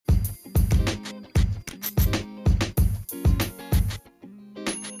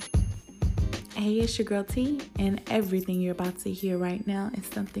Hey, it's your girl T, and everything you're about to hear right now is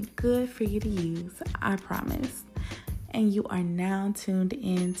something good for you to use, I promise. And you are now tuned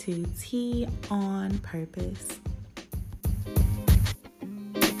into T on Purpose.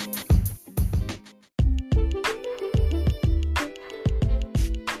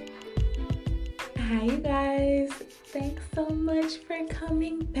 Hi, you guys. Thanks so much for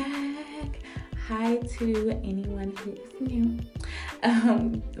coming back. Hi to anyone who is new.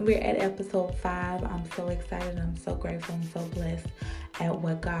 We're at episode 5. I'm so excited. I'm so grateful. I'm so blessed at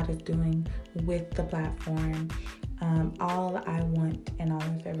what God is doing with the platform. All I want and all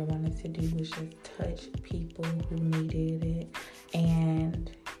I've ever wanted to do was just touch people who needed it,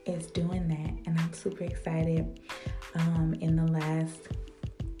 and it's doing that. And I'm super excited. In the last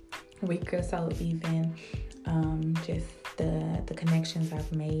week or so, even just the connections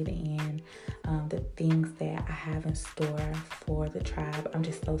I've made and the things that I have in store for the tribe. I'm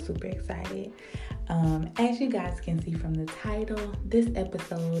just so super excited. As you guys can see from the title, this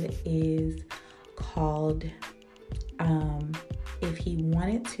episode is called If He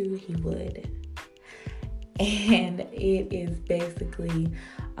Wanted To, He Would. And it is basically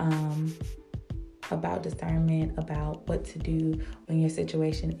about discernment, about what to do when your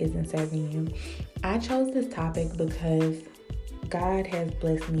situation isn't serving you. I chose this topic because God has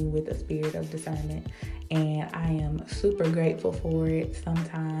blessed me with a spirit of discernment, and I am super grateful for it.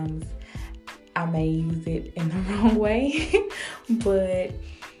 Sometimes I may use it in the wrong way, but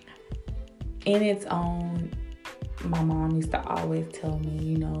in its own, my mom used to always tell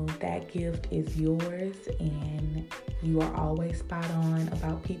me, that gift is yours and you are always spot on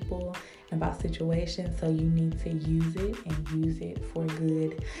about people and about situations, so you need to use it and use it for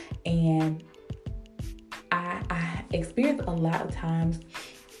good. And I experience a lot of times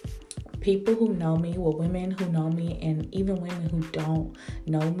people who know me, women who know me, and even women who don't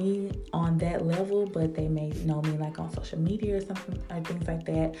know me on that level, but they may know me like on social media or something, or things like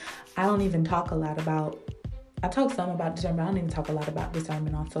that. I talk some about discernment. I don't even talk a lot about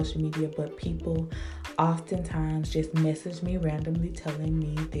discernment on social media, but people oftentimes just message me randomly telling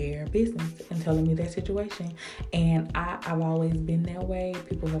me their business and telling me their situation. And I've always been that way.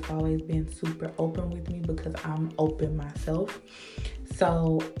 People have always been super open with me because I'm open myself.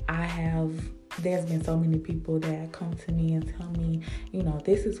 So there's been so many people that come to me and tell me,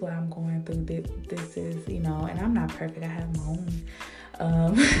 this is what I'm going through. This is, and I'm not perfect. I have my own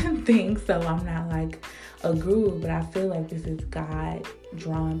things, so I'm not like a guru, but I feel like this is God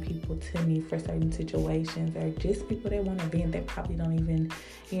drawing people to me for certain situations, or just people that want to vent that probably don't even,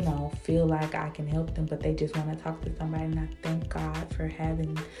 feel like I can help them, but they just want to talk to somebody. And I thank God for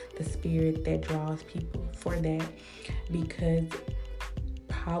having the spirit that draws people for that, because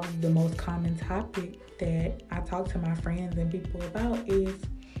probably the most common topic that I talk to my friends and people about is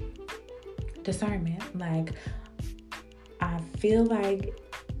discernment. Like, I feel like,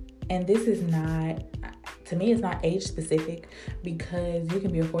 and this is not, to me, it's not age specific, because you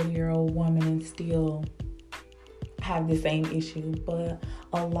can be a 40-year-old woman and still have the same issue. But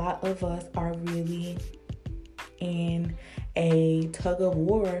a lot of us are really in a tug of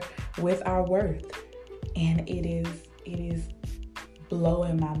war with our worth. And it is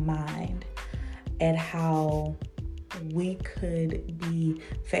blowing my mind at how we could be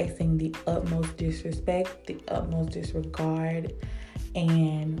facing the utmost disrespect, the utmost disregard,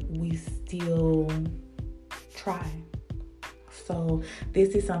 and we still try. So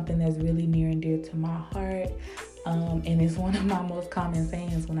this is something that's really near and dear to my heart. And it's one of my most common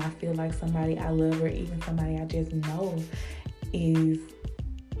sayings when I feel like somebody I love, or even somebody I just know, is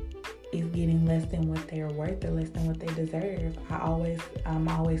getting less than what they're worth, or less than what they deserve. I'm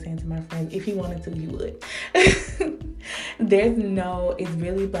always saying to my friends, if he wanted to, he would. It's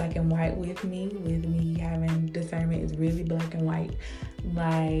really black and white with me. With me having discernment, is really black and white.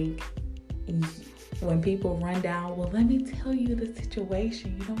 Like, when people run down, well, let me tell you the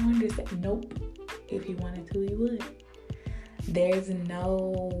situation, you don't understand. Nope. If he wanted to, he would. There's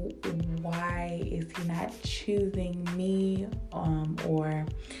no why is he not choosing me, or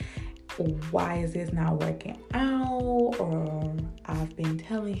why is this not working out, or I've been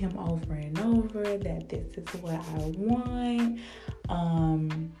telling him over and over that this is what I want.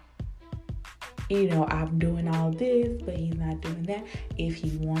 I'm doing all this, but he's not doing that. If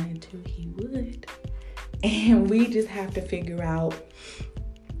he wanted to, he would. And we just have to figure out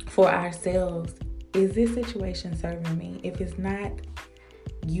for ourselves, is this situation serving me? If it's not,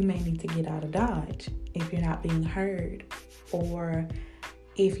 you may need to get out of Dodge if you're not being heard. Or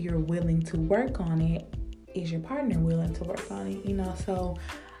if you're willing to work on it, is your partner willing to work on it? So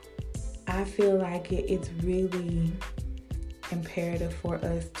I feel like it's really imperative for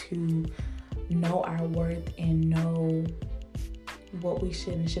us to know our worth and know what we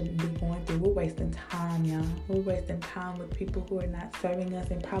should and shouldn't be going through. We're wasting time, y'all. We're wasting time with people who are not serving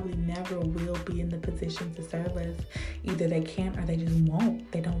us and probably never will be in the position to serve us. Either they can't or they just won't.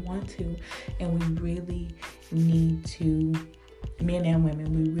 They don't want to. And we really need to, men and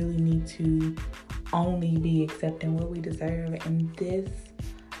women, we really need to only be accepting what we deserve. And this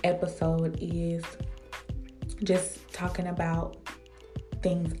episode is just talking about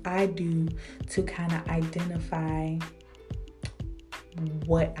things I do to kind of identify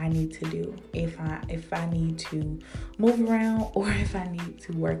what I need to do, if I need to move around or if I need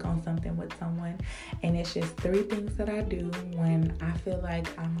to work on something with someone. And it's just 3 things that I do when I feel like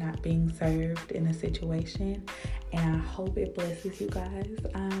I'm not being served in a situation, and I hope it blesses you guys.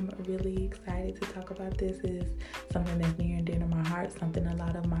 I'm really excited to talk about this. It is something that's near and dear to my heart, something a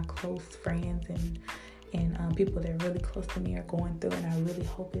lot of my close friends and people that are really close to me are going through, and I really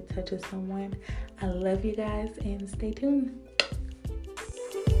hope it touches someone. I love you guys, and stay tuned.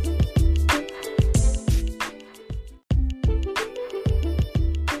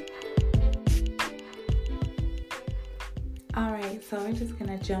 Alright, so we're just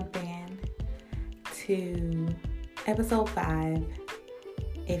gonna jump in to episode 5.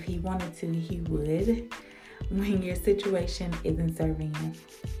 If he wanted to, he would, when your situation isn't serving you.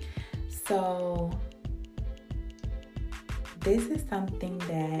 So this is something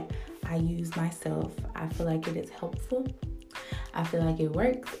that I use myself. I feel like it is helpful. I feel like it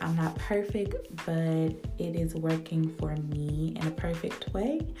works. I'm not perfect, but it is working for me in a perfect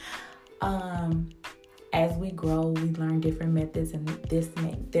way. As we grow, we learn different methods, and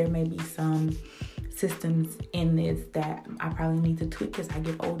there may be some systems in this that I probably need to tweak as I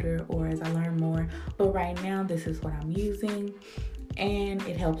get older or as I learn more. But right now, this is what I'm using, and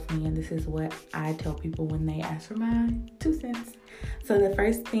it helps me. And this is what I tell people when they ask for my 2 cents. So the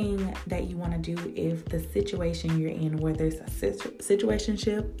first thing that you want to do, if the situation you're in, whether it's a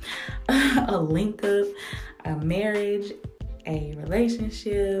situationship, a link up, a marriage, a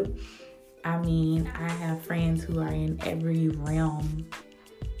relationship, I mean, I have friends who are in every realm,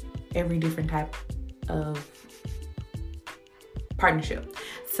 every different type of partnership.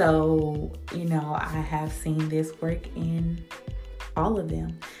 So, I have seen this work in all of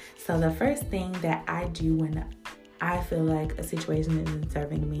them. So the first thing that I do when I feel like a situation isn't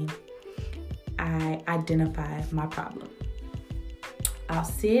serving me, I identify my problem. I'll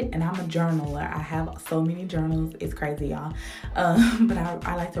sit, and I'm a journaler. I have so many journals. It's crazy, y'all. But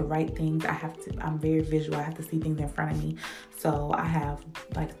I like to write things. I'm very visual. I have to see things in front of me. So I have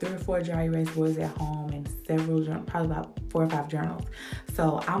like 3 or 4 dry erase boards at home and several, probably about 4 or 5 journals.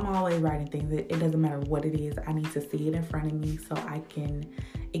 So I'm always writing things. It doesn't matter what it is. I need to see it in front of me so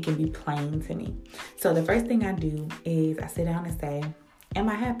it can be plain to me. So the first thing I do is I sit down and say, am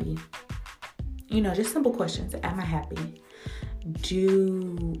I happy? Just simple questions. Am I happy?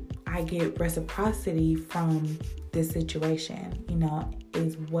 Do I get reciprocity from this situation?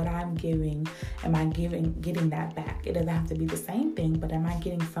 Is what I'm giving, am I getting that back? It doesn't have to be the same thing, but am I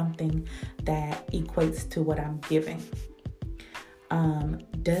getting something that equates to what I'm giving?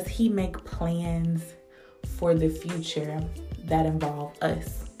 Does he make plans for the future that involve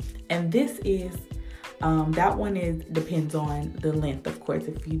us? And this is that one depends on the length, of course.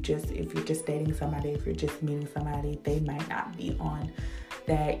 If you're just dating somebody, if you're just meeting somebody, they might not be on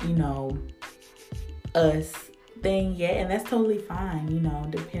that, us thing yet, and that's totally fine,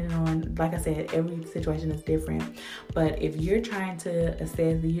 depending on, like I said, every situation is different. But if you're trying to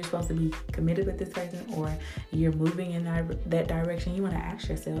assess that you're supposed to be committed with this person, or you're moving in that direction, you want to ask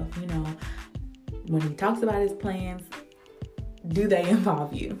yourself, when he talks about his plans, do they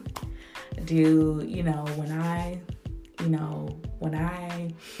involve you? When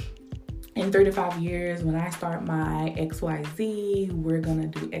I in 3 to 5 years, when I start my XYZ, we're gonna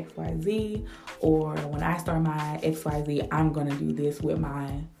do XYZ, or when I start my XYZ, I'm gonna do this with my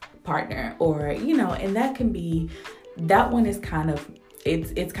partner, or and that one is kind of,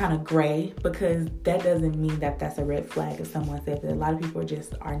 it's kind of gray, because that doesn't mean that that's a red flag if someone says that. A lot of people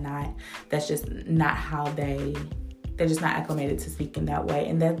are not, that's just not how they're just not acclimated to speaking that way.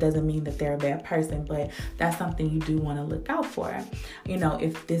 And that doesn't mean that they're a bad person, but that's something you do want to look out for.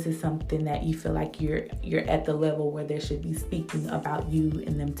 If this is something that you feel like you're at the level where they should be speaking about you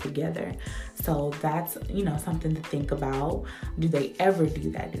and them together. So that's, something to think about. Do they ever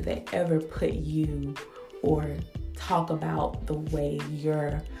do that? Do they ever put you or talk about the way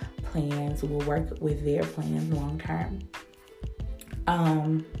your plans will work with their plans long term?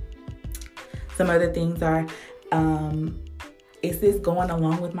 Some other things are, is this going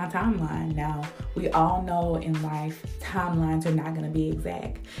along with my timeline? Now, we all know in life, timelines are not going to be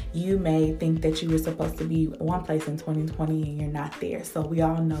exact. You may think that you were supposed to be one place in 2020 and you're not there. So we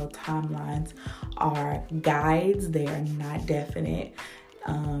all know timelines are guides. They are not definite.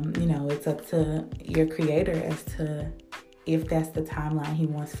 It's up to your creator as to if that's the timeline he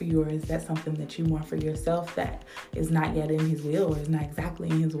wants for you, or is that something that you want for yourself that is not yet in his will, or is not exactly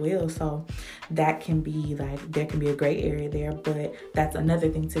in his will. So that can be there can be a gray area there, but that's another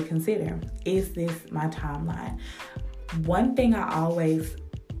thing to consider. Is this my timeline? One thing I always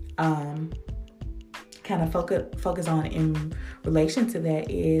kind of focus on in relation to that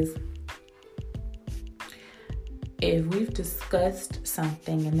is, if we've discussed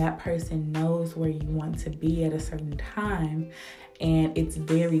something and that person knows where you want to be at a certain time, and it's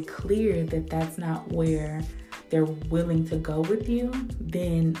very clear that that's not where they're willing to go with you,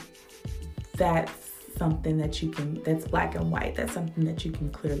 then that's something that's black and white. That's something that you can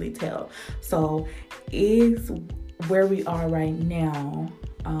clearly tell. So is where we are right now,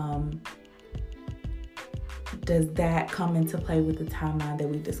 does that come into play with the timeline that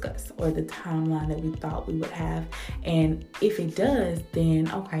we discussed, or the timeline that we thought we would have? And if it does,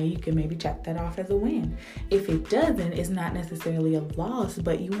 then okay, you can maybe check that off as a win. If it doesn't, it's not necessarily a loss,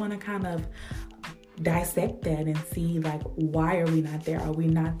 but you want to kind of dissect that and see, why are we not there? Are we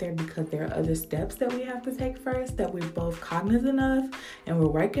not there because there are other steps that we have to take first that we're both cognizant of and we're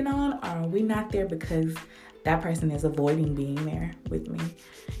working on? Or are we not there because that person is avoiding being there with me?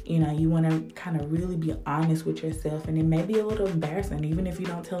 You want to kind of really be honest with yourself, and it may be a little embarrassing, even if you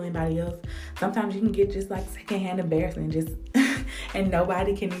don't tell anybody else. Sometimes you can get just secondhand embarrassing, and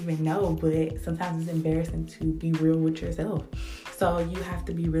nobody can even know, but sometimes it's embarrassing to be real with yourself. So you have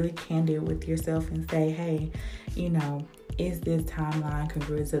to be really candid with yourself and say, hey, is this timeline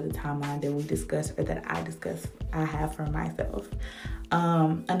congruent to the timeline that we discussed, or that I have for myself?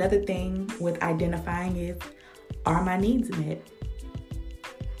 Another thing with identifying is, are my needs met?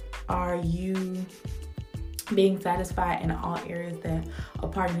 Are you being satisfied in all areas that a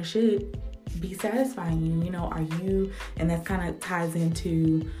partner should be satisfying you? Are you, and that kind of ties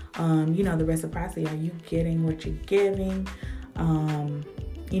into, the reciprocity. Are you getting what you're giving?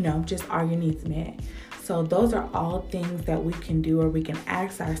 Just are your needs met? So those are all things that we can do, or we can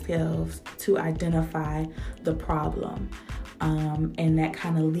ask ourselves to identify the problem. And that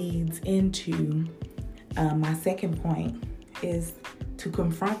kind of leads into my second point, is to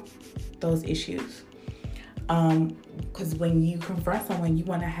confront those issues. Because when you confront someone, you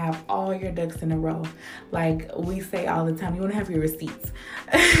want to have all your ducks in a row. Like we say all the time, you want to have your receipts.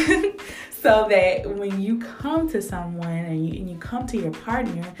 So that when you come to someone and you come to your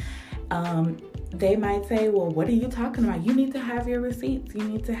partner, they might say, well, what are you talking about? You need to have your receipts. You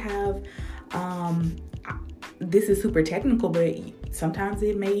need to have, this is super technical, but sometimes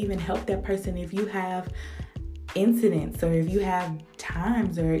it may even help that person if you have incidents, or if you have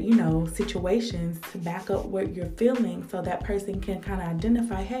times, or situations to back up what you're feeling, so that person can kind of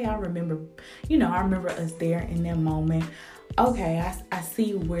identify, hey, I remember us there in that moment. Okay, I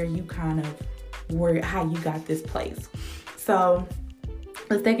see where you how you got this place. So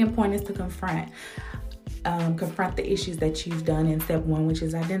the second point is to confront the issues that you've done in step one, which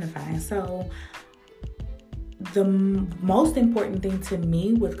is identifying. So the most important thing to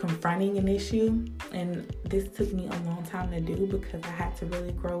me with confronting an issue, and this took me a long time to do because I had to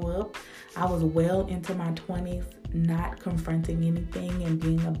really grow up. I was well into my 20s not confronting anything and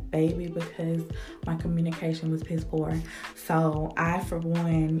being a baby because my communication was piss poor. So I, for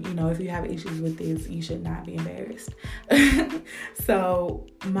one, if you have issues with this, you should not be embarrassed. So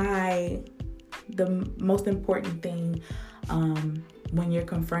the most important thing when you're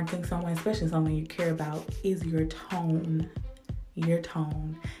confronting someone, especially someone you care about, is your tone. Your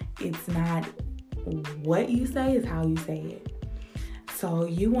tone. It's not what you say, it's how you say it. So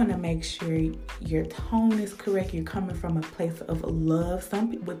you want to make sure your tone is correct. You're coming from a place of love.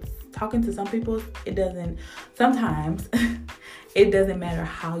 Talking to some people, sometimes it doesn't matter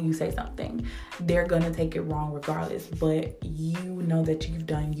how you say something. They're going to take it wrong regardless. But you know that you've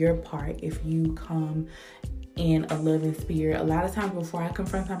done your part if you come in a loving spirit. A lot of times before I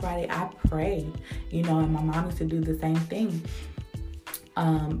confront somebody, I pray, and my mom used to do the same thing.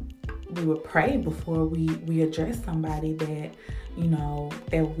 We would pray before we address somebody that,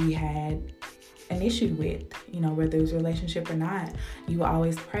 that we had an issue with, whether it's a relationship or not. You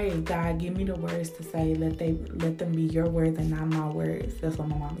always pray, God, give me the words to say. Let them be your words and not my words. That's what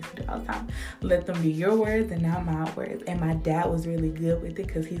my mom used to do all the time. Let them be your words and not my words. And my dad was really good with it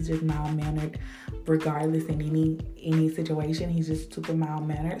because he's just mild-mannered regardless in any situation. He's just super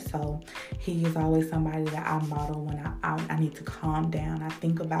mild-mannered. So he is always somebody that I model when I need to calm down. I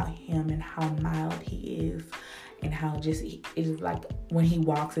think about him and how mild he is. And how just it is like when he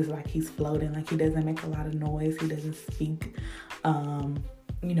walks, it's like he's floating. Like he doesn't make a lot of noise. He doesn't speak,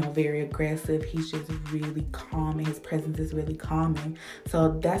 very aggressive. He's just really calm, and his presence is really calming.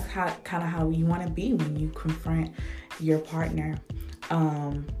 So that's kind of how you want to be when you confront your partner.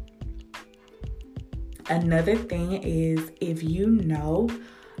 Another thing is if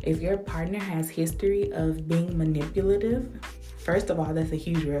your partner has history of being manipulative. First of all, that's a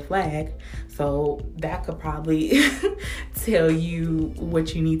huge red flag. So that could probably tell you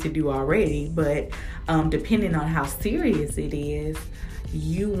what you need to do already. But depending on how serious it is,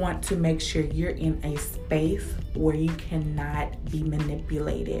 you want to make sure you're in a space where you cannot be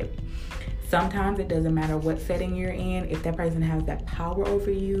manipulated. Sometimes it doesn't matter what setting you're in. If that person has that power over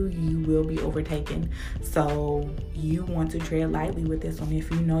you, you will be overtaken. So you want to tread lightly with this one.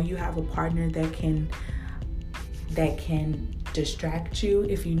 If you know you have a partner that can distract you,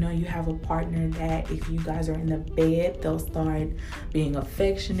 if you know you have a partner that if you guys are in the bed, they'll start being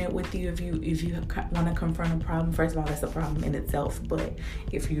affectionate with you. If you want to confront a problem, first of all, that's a problem in itself. But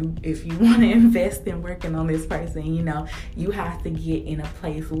if you want to invest in working on this person, you have to get in a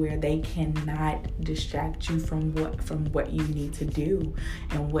place where they cannot distract you from what you need to do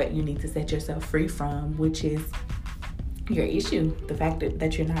and what you need to set yourself free from, which is your issue, the fact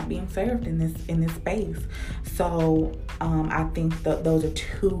that you're not being served in this space. So I think those are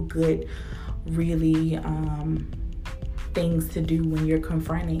two good really things to do when you're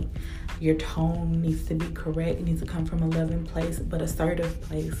confronting. Your tone needs to be correct. It needs to come from a loving place, but assertive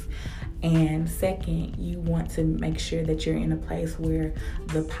place. And second, you want to make sure that you're in a place where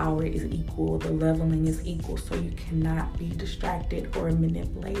the power is equal, the leveling is equal, so you cannot be distracted or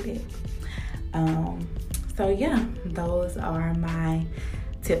manipulated. So yeah, those are my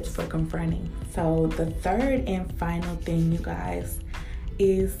tips for confronting. So the third and final thing, you guys,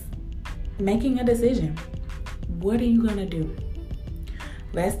 is making a decision. What are you gonna do?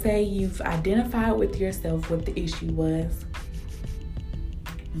 Let's say you've identified with yourself what the issue was.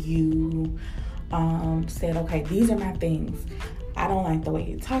 You said, okay, these are my things. I don't like the way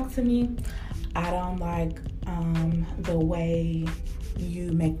you talk to me. I don't like the way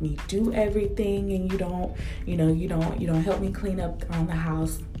you make me do everything, and you don't help me clean up around the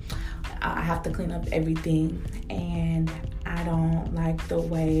house. I have to clean up everything, and I don't like the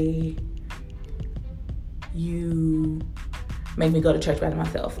way you make me go to church by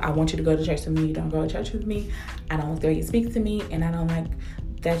myself. I want you to go to church with me. You don't go to church with me. I don't like the way you speak to me, and I don't like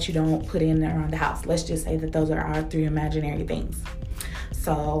that you don't put in around the house. Let's just say that those are our three imaginary things.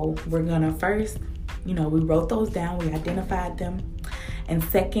 So we're gonna first, we wrote those down, we identified them. And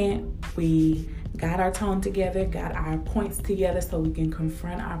second, we got our tone together, got our points together so we can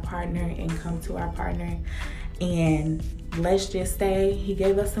confront our partner and come to our partner. And let's just say he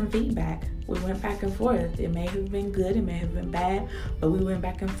gave us some feedback. We went back and forth. It may have been good, it may have been bad, but we went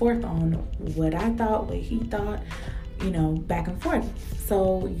back and forth on what I thought, what he thought, back and forth.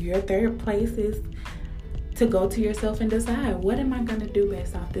 So your third place is to go to yourself and decide, what am I going to do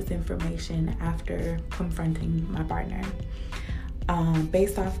based off this information after confronting my partner?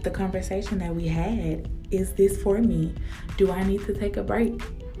 Based off the conversation that we had, is this for me? Do I need to take a break?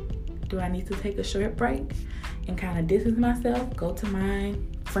 Do I need to take a short break and kind of distance myself, go to my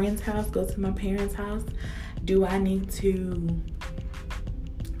friend's house, go to my parents' house? Do I need to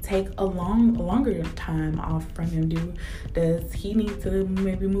take a longer time off from him? Does he need to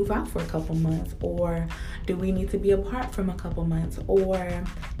maybe move out for a couple months? Or do we need to be apart from a couple months? Or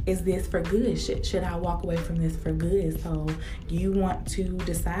is this for good? Should I walk away from this for good? So you want to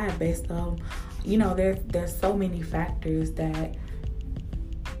decide based on, there's so many factors that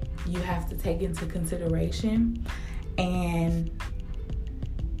you have to take into consideration, and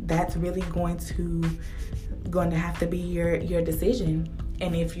that's really going to have to be your decision.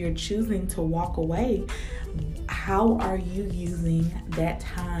 And if you're choosing to walk away, how are you using that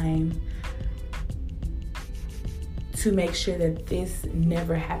time to make sure that this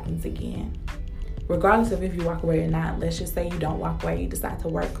never happens again? Regardless of if you walk away or not, let's just say you don't walk away, you decide to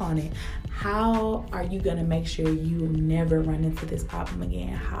work on it. How are you going to make sure you never run into this problem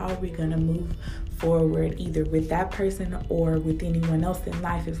again? How are we going to move forward either with that person or with anyone else in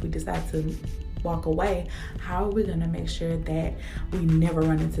life, if we decide to walk away, how are we going to make sure that we never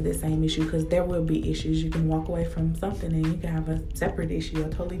run into the same issue? Because there will be issues. You can walk away from something and you can have a separate issue, a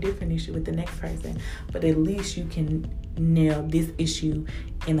totally different issue with the next person, but at least you can nail this issue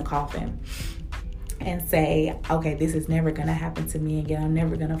in the coffin and say, okay, this is never going to happen to me again. I'm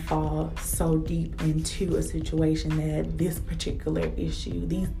never going to fall so deep into a situation that this particular issue,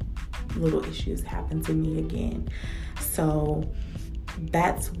 these little issues happen to me again. So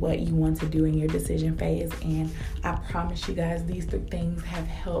that's what you want to do in your decision phase. And I promise you guys, these 3 things have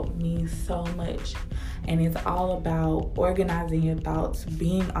helped me so much. And it's all about organizing your thoughts,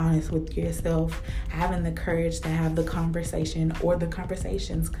 being honest with yourself, having the courage to have the conversation or the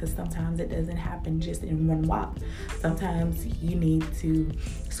conversations, because sometimes it doesn't happen just in one walk. Sometimes you need to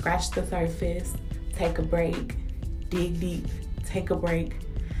scratch the surface, take a break, dig deep, take a break,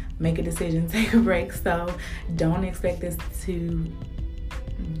 make a decision, take a break. So don't expect there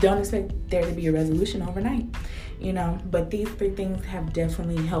to be a resolution overnight, but these 3 things have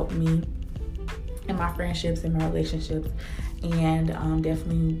definitely helped me in my friendships and my relationships, and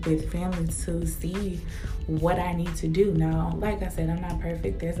definitely with families, to see what I need to do. Now, like I said, I'm not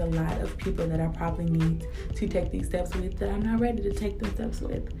perfect. There's a lot of people that I probably need to take these steps with that I'm not ready to take them steps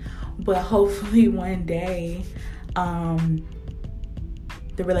with, but hopefully one day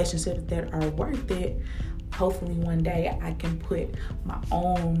the relationships that are worth it, hopefully one day I can put my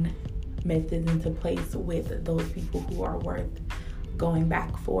own methods into place with those people who are worth going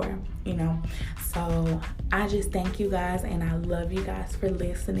back for, So I just thank you guys, and I love you guys for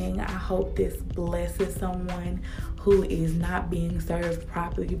listening. I hope this blesses someone who is not being served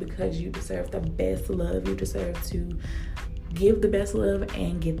properly, because you deserve the best love. You deserve to give the best love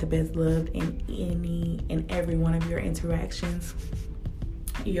and get the best love in every one of your interactions.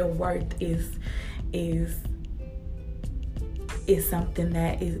 Your worth is something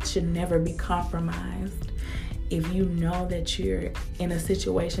that should never be compromised. If you know that you're in a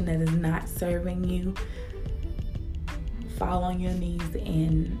situation that is not serving you, fall on your knees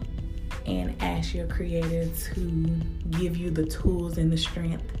and ask your Creator to give you the tools and the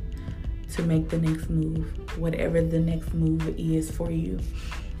strength to make the next move, whatever the next move is for you.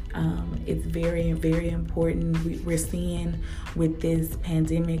 It's very, very important. We're seeing with this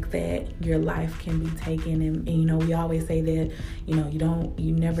pandemic that your life can be taken, and we always say that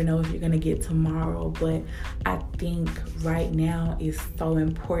you never know if you're gonna get tomorrow, but I think right now is so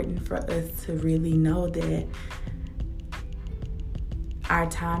important for us to really know that our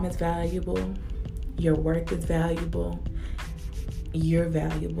time is valuable, your worth is valuable, you're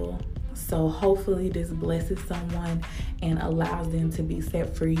valuable. So hopefully this blesses someone and allows them to be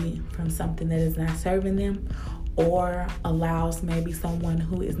set free from something that is not serving them, or allows maybe someone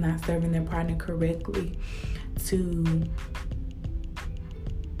who is not serving their partner correctly to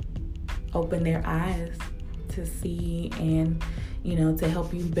open their eyes to see and, to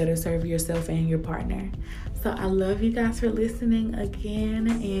help you better serve yourself and your partner. So I love you guys for listening again,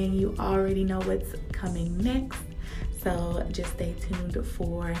 and you already know what's coming next. So just stay tuned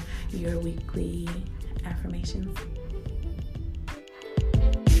for your weekly affirmations.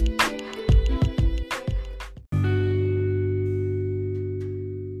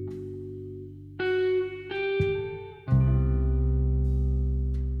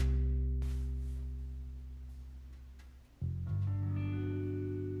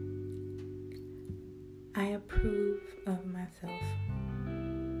 I approve of myself.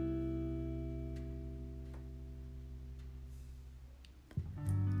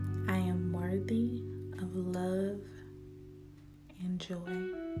 I am worthy of love and joy.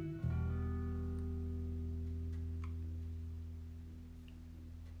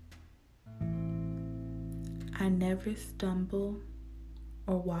 I never stumble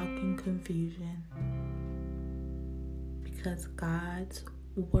or walk in confusion, because God's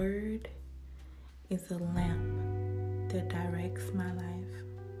word is a lamp that directs my life.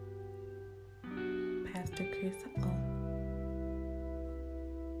 Pastor Chris O.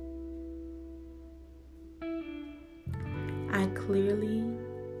 I clearly,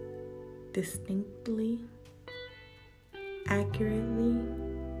 distinctly, accurately,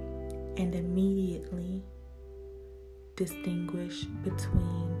 and immediately distinguish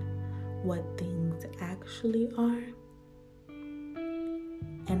between what things actually are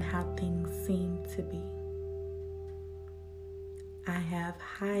and how things seem to be. I have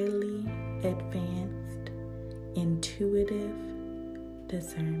highly advanced intuitive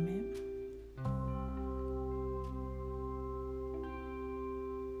discernment.